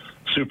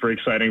super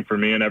exciting for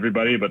me and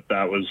everybody, but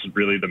that was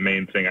really the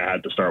main thing I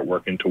had to start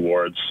working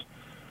towards.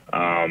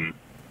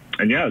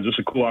 And, yeah, it was just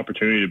a cool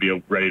opportunity to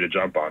be ready to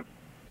jump on.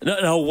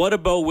 Now, what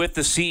about with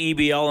the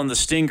CEBL and the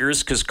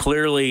Stingers? Because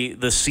clearly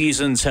the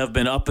seasons have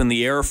been up in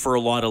the air for a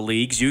lot of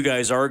leagues. You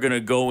guys are going to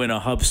go in a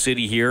hub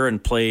city here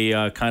and play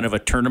kind of a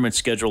tournament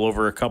schedule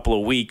over a couple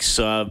of weeks.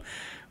 Was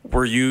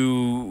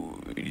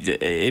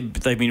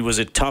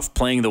it tough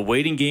playing the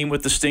waiting game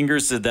with the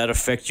Stingers? Did that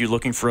affect you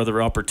looking for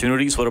other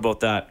opportunities? What about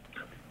that?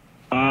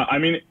 I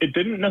mean, it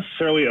didn't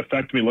necessarily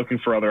affect me looking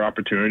for other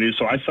opportunities.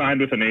 So I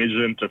signed with an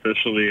agent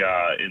officially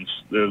it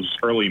was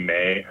early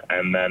May,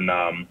 and then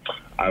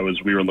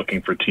we were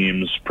looking for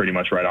teams pretty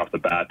much right off the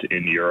bat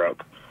in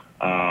Europe.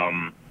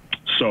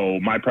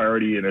 So my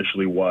priority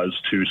initially was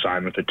to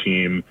sign with a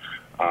team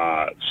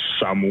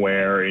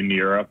somewhere in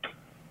Europe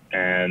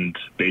and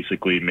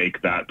basically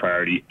make that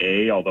priority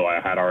A, although I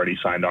had already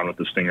signed on with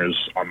the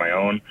Stingers on my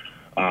own.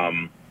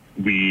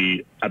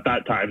 We, at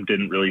that time,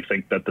 didn't really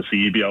think that the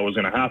CEBL was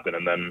going to happen.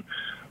 And then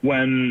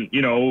when,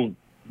 you know,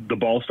 the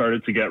ball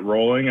started to get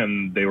rolling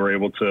and they were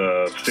able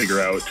to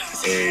figure out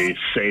a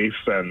safe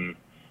and,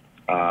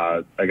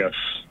 I guess,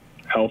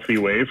 healthy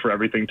way for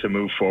everything to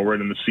move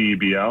forward in the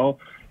CEBL,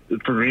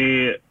 for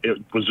me,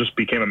 it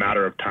became a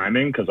matter of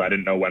timing because I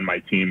didn't know when my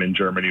team in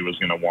Germany was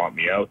going to want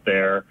me out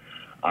there.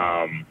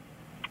 And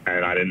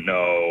I didn't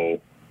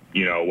know,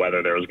 you know,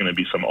 whether there was going to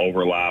be some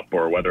overlap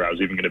or whether I was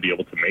even going to be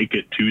able to make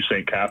it to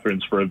St.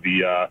 Catharines for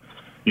the,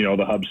 you know,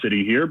 the hub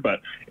city here.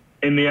 But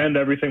in the end,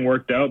 everything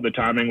worked out. The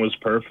timing was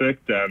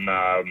perfect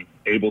and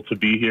able to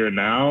be here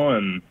now.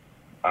 And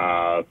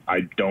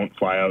I don't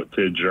fly out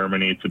to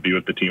Germany to be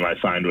with the team I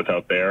signed with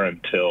out there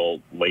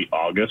until late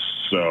August.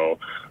 So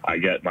I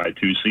get my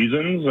 2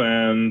 seasons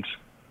and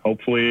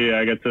hopefully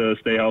I get to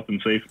stay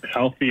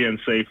healthy and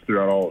safe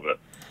throughout all of it.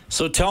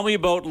 So tell me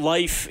about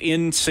life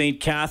in St.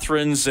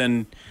 Catharines.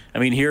 And I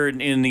mean, here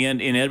in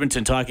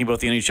Edmonton, talking about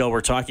the NHL, we're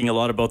talking a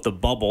lot about the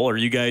bubble. Are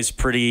you guys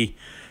pretty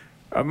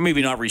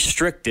maybe not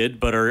restricted,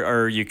 but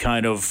are you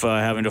kind of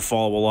having to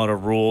follow a lot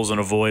of rules and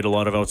avoid a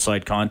lot of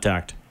outside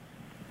contact?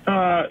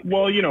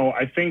 Well,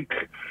 I think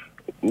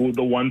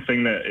the one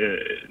thing that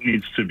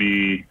needs to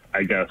be,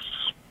 I guess,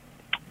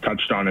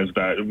 touched on is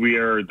that we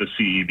are the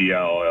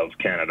CEBL of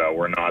Canada.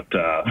 We're not,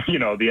 the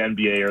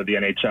NBA or the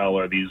NHL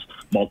or these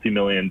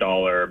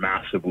multi-million-dollar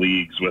massive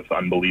leagues with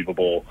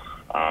unbelievable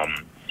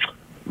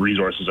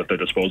resources at their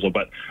disposal.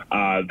 But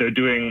they're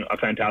doing a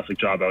fantastic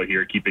job out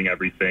here keeping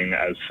everything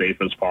as safe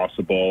as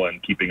possible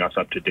and keeping us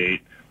up to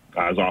date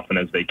as often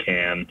as they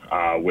can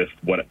with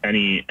what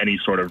any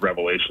sort of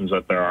revelations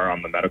that there are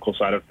on the medical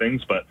side of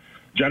things. But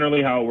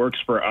generally how it works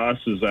for us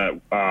is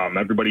that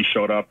everybody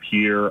showed up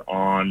here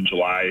on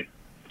July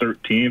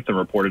 13th and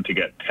reported to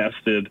get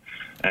tested.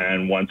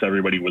 And once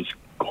everybody was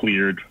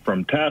cleared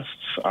from tests,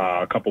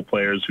 a couple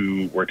players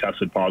who were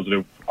tested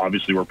positive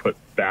obviously were put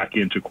back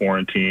into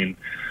quarantine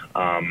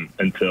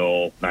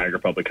until Niagara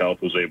Public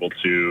Health was able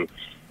to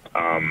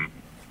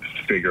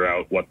figure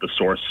out what the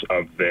source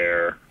of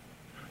their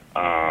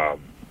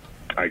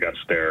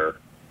their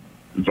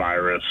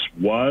virus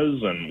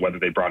was and whether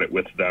they brought it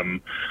with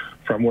them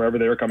from wherever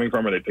they were coming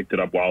from or they picked it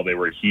up while they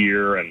were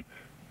here. And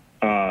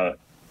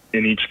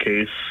in each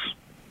case,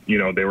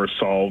 they were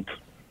solved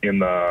in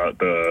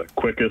the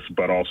quickest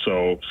but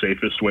also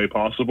safest way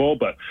possible.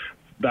 But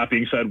that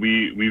being said,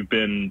 we've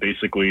been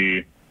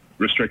basically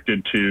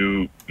restricted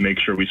to make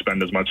sure we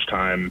spend as much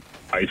time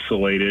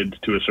isolated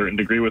to a certain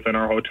degree within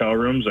our hotel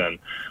rooms. And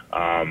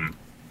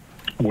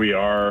we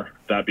are,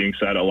 that being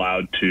said,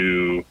 allowed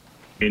to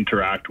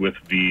interact with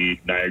the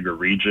Niagara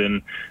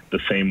region the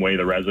same way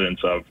the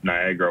residents of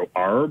Niagara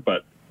are,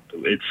 but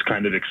it's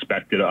kind of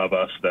expected of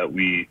us that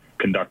we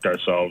conduct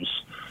ourselves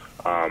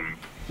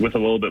with a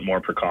little bit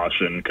more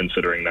precaution,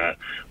 considering that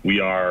we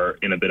are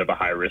in a bit of a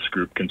high-risk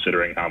group,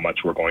 considering how much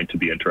we're going to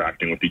be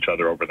interacting with each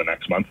other over the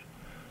next month.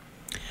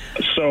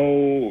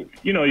 So,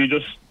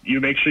 you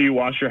make sure you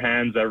wash your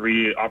hands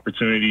every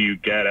opportunity you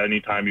get.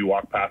 Anytime you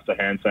walk past a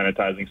hand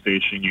sanitizing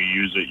station, you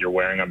use it. You're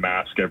wearing a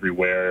mask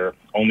everywhere.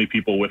 Only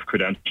people with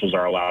credentials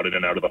are allowed in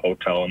and out of the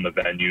hotel and the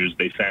venues.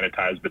 They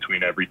sanitize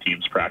between every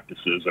team's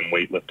practices and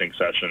weightlifting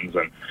sessions.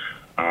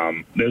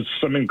 And there's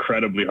some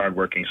incredibly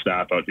hardworking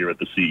staff out here at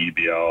the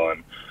CEBL,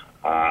 and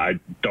I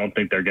don't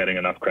think they're getting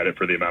enough credit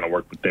for the amount of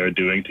work that they're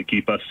doing to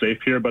keep us safe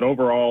here. But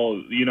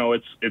overall,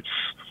 it's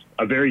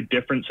a very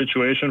different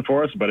situation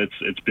for us, but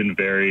it's been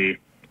very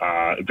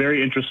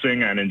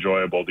interesting and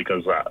enjoyable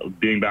because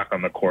being back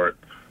on the court,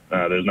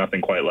 there's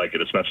nothing quite like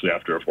it, especially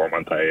after a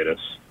 4-month hiatus.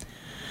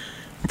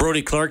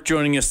 Brody Clarke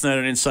joining us tonight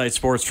on Inside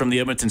Sports from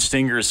the Edmonton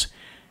Stingers.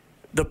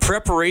 The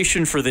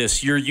preparation for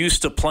this, you're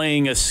used to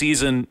playing a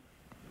season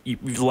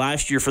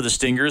last year for the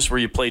Stingers where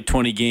you played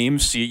 20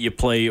 games. You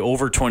play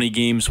over 20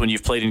 games when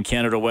you've played in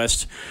Canada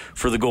West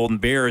for the Golden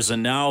Bears.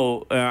 And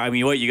now,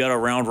 you got a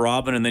round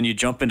robin and then you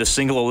jump into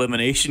single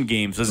elimination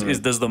games.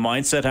 Does the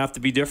mindset have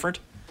to be different?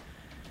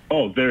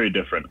 Oh, very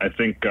different. I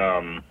think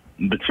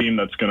the team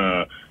that's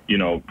going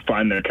to,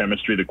 find their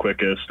chemistry the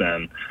quickest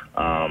and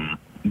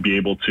be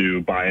able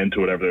to buy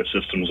into whatever their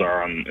systems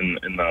are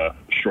in the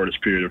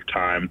shortest period of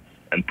time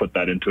and put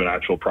that into an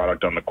actual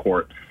product on the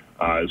court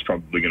is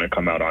probably going to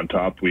come out on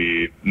top.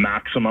 We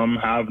maximum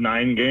have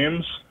 9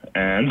 games,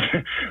 and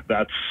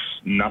that's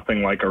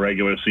nothing like a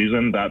regular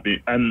season.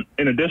 And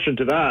in addition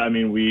to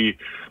that,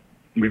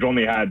 we've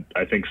only had,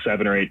 I think,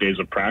 7 or 8 days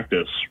of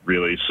practice,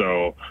 really.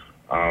 So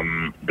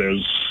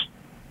there's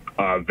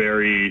a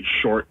very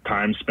short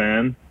time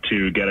span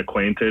to get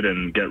acquainted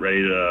and get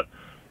ready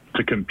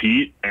to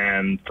compete.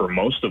 And for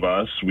most of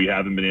us, we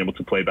haven't been able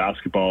to play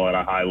basketball at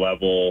a high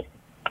level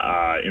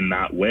in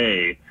that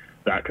way,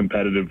 that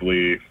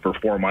competitively for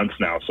 4 months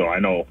now. So I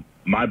know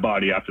my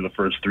body after the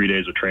first 3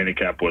 days of training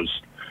camp was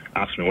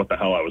asking me what the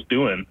hell I was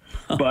doing,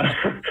 but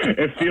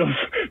it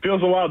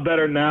feels a lot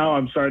better now.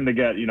 I'm starting to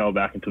get,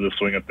 back into the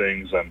swing of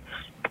things. And,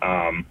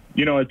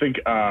 I think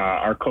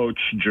our coach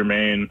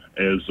Jermaine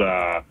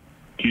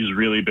he's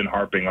really been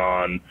harping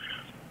on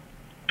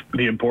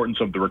the importance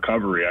of the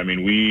recovery.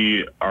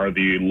 We are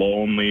the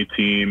lonely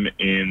team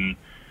in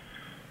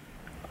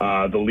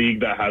the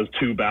league that has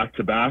 2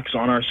 back-to-backs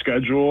on our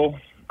schedule.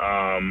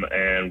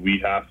 And we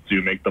have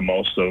to make the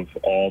most of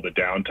all the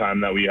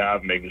downtime that we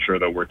have, making sure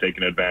that we're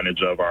taking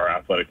advantage of our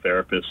athletic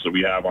therapists that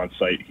we have on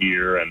site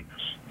here and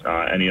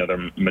any other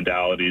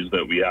modalities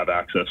that we have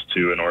access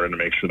to in order to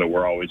make sure that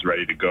we're always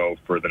ready to go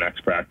for the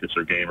next practice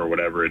or game or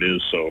whatever it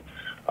is. So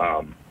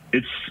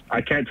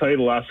I can't tell you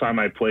the last time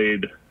I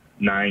played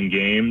 9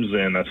 games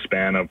in a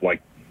span of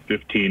like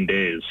 15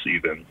 days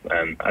even.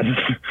 And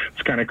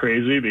it's kind of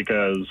crazy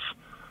because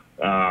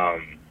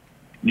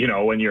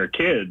when you're a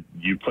kid,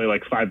 you play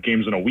like 5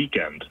 games in a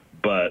weekend,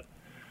 but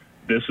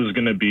this is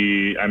going to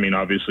be,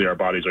 obviously our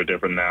bodies are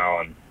different now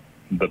and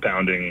the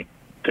pounding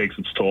takes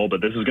its toll,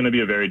 but this is going to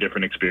be a very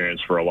different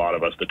experience for a lot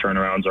of us. The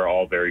turnarounds are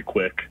all very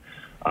quick.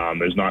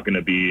 There's not going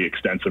to be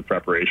extensive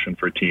preparation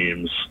for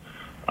teams.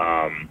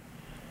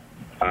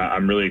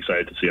 I'm really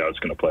excited to see how it's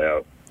going to play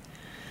out.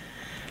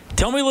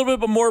 Tell me a little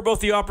bit more about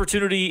the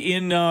opportunity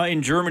in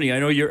Germany. I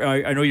know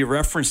you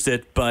referenced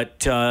it, but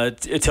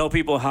tell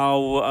people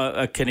how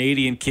a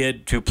Canadian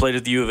kid who played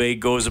at the U of A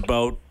goes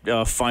about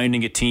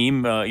finding a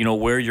team.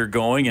 Where you're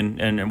going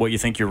and what you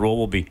think your role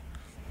will be.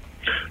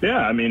 Yeah,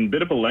 I mean,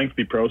 bit of a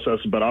lengthy process,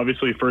 but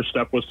obviously first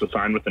step was to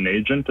sign with an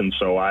agent, and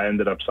so I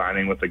ended up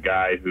signing with a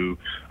guy who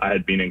I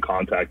had been in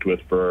contact with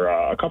for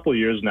a couple of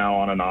years now,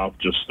 on and off.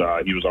 Just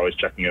he was always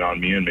checking in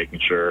on me and making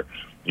sure,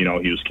 he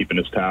was keeping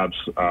his tabs.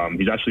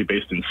 He's actually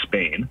based in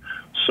Spain,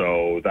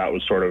 so that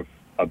was sort of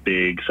a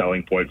big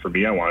selling point for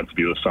me. I wanted to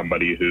be with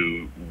somebody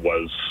who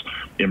was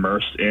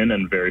immersed in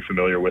and very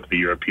familiar with the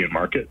European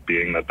market,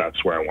 being that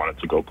that's where I wanted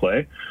to go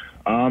play.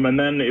 And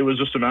then it was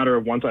just a matter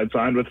of, once I'd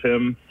signed with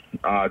him,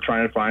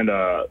 trying to find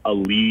a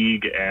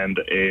league and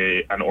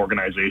an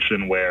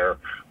organization where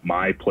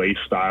my play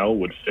style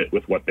would fit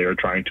with what they were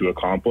trying to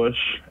accomplish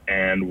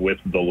and with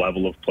the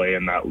level of play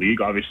in that league.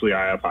 Obviously,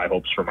 I have high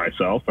hopes for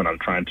myself, and I'm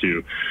trying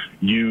to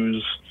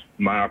use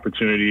my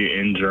opportunity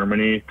in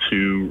Germany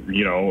to,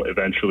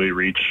 eventually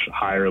reach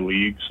higher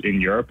leagues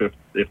in Europe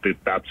if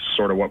that's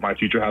sort of what my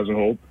future has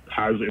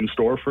in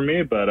store for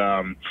me. But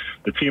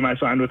the team I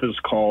signed with is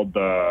called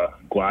the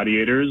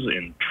Gladiators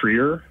in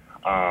Trier.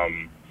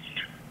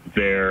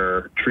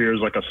 Trier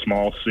is like a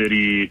small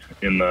city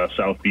in the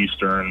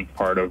southwestern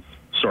part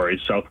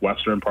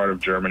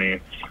of Germany,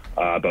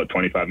 about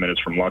 25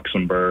 minutes from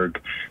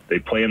Luxembourg. They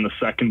play in the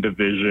second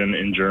division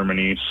in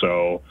Germany.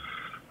 So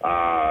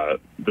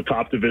the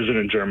top division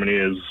in Germany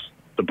is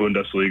the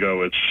Bundesliga,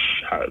 which,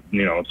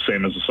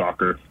 same as the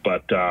soccer,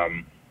 but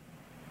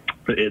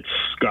it's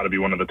got to be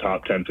one of the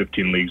top 10,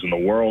 15 leagues in the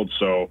world.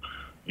 So,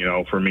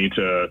 for me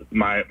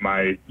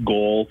my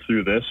goal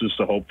through this is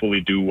to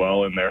hopefully do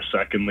well in their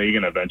second league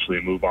and eventually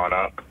move on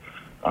up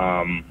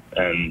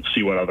and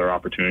see what other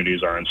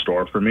opportunities are in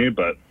store for me.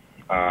 But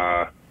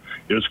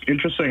it was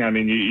interesting. I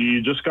mean,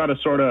 you just got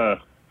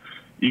to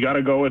you got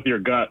to go with your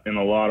gut in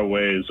a lot of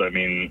ways. I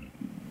mean,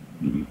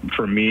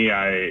 for me,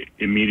 I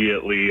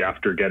immediately,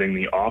 after getting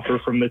the offer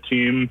from the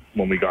team,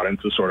 when we got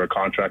into sort of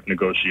contract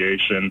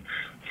negotiation,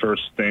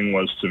 first thing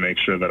was to make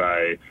sure that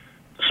I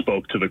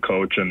spoke to the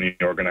coach and the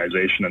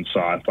organization and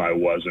saw if I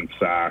was in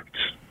fact,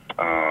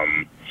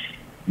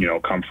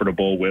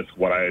 comfortable with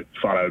what I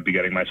thought I would be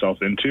getting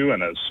myself into.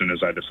 And as soon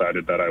as I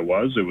decided that I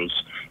was, it was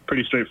a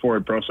pretty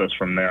straightforward process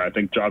from there. I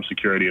think job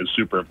security is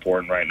super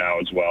important right now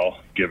as well,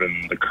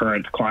 given the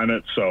current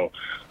climate. So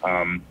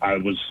I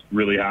was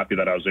really happy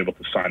that I was able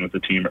to sign with the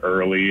team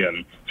early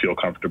and feel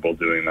comfortable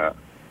doing that.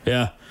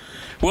 Yeah.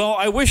 Well,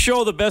 I wish you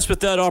all the best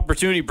with that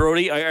opportunity,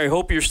 Brody. I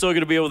hope you're still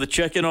going to be able to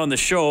check in on the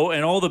show,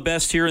 and all the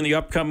best here in the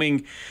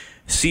upcoming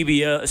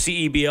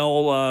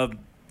CEBL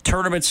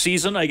tournament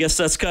season. I guess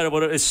that's kind of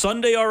what it is.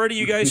 Sunday already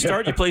you guys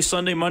start? You play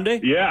Sunday, Monday?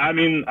 Yeah, I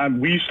mean,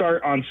 we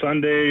start on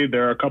Sunday.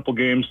 There are a couple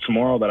games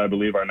tomorrow that I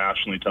believe are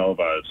nationally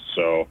televised.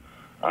 So,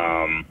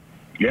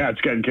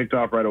 it's getting kicked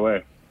off right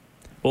away.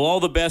 Well, all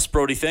the best,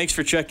 Brody. Thanks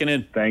for checking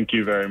in. Thank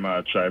you very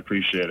much. I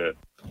appreciate it.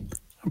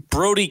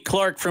 Brody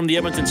Clarke from the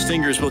Edmonton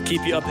Stingers will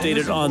keep you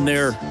updated on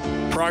their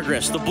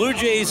progress. The Blue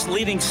Jays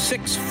leading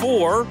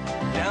 6-4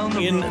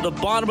 in the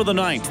bottom of the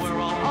ninth.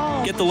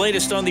 Get the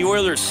latest on the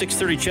Oilers,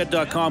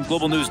 630ched.com,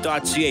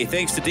 globalnews.ca.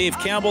 Thanks to Dave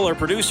Campbell, our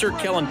producer,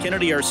 Kellen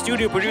Kennedy, our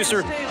studio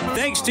producer.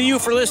 Thanks to you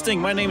for listening.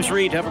 My name's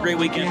Reed. Have a great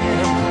weekend.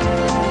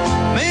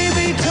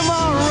 Maybe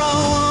tomorrow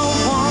I'll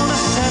want to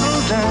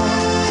settle down.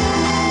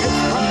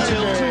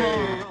 Until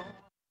tomorrow.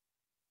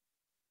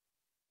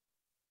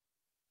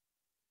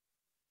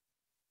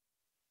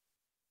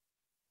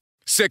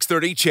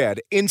 630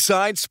 CHED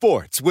Inside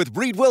Sports with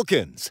Reed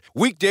Wilkins.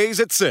 Weekdays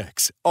at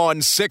 6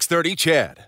 on 630 CHED.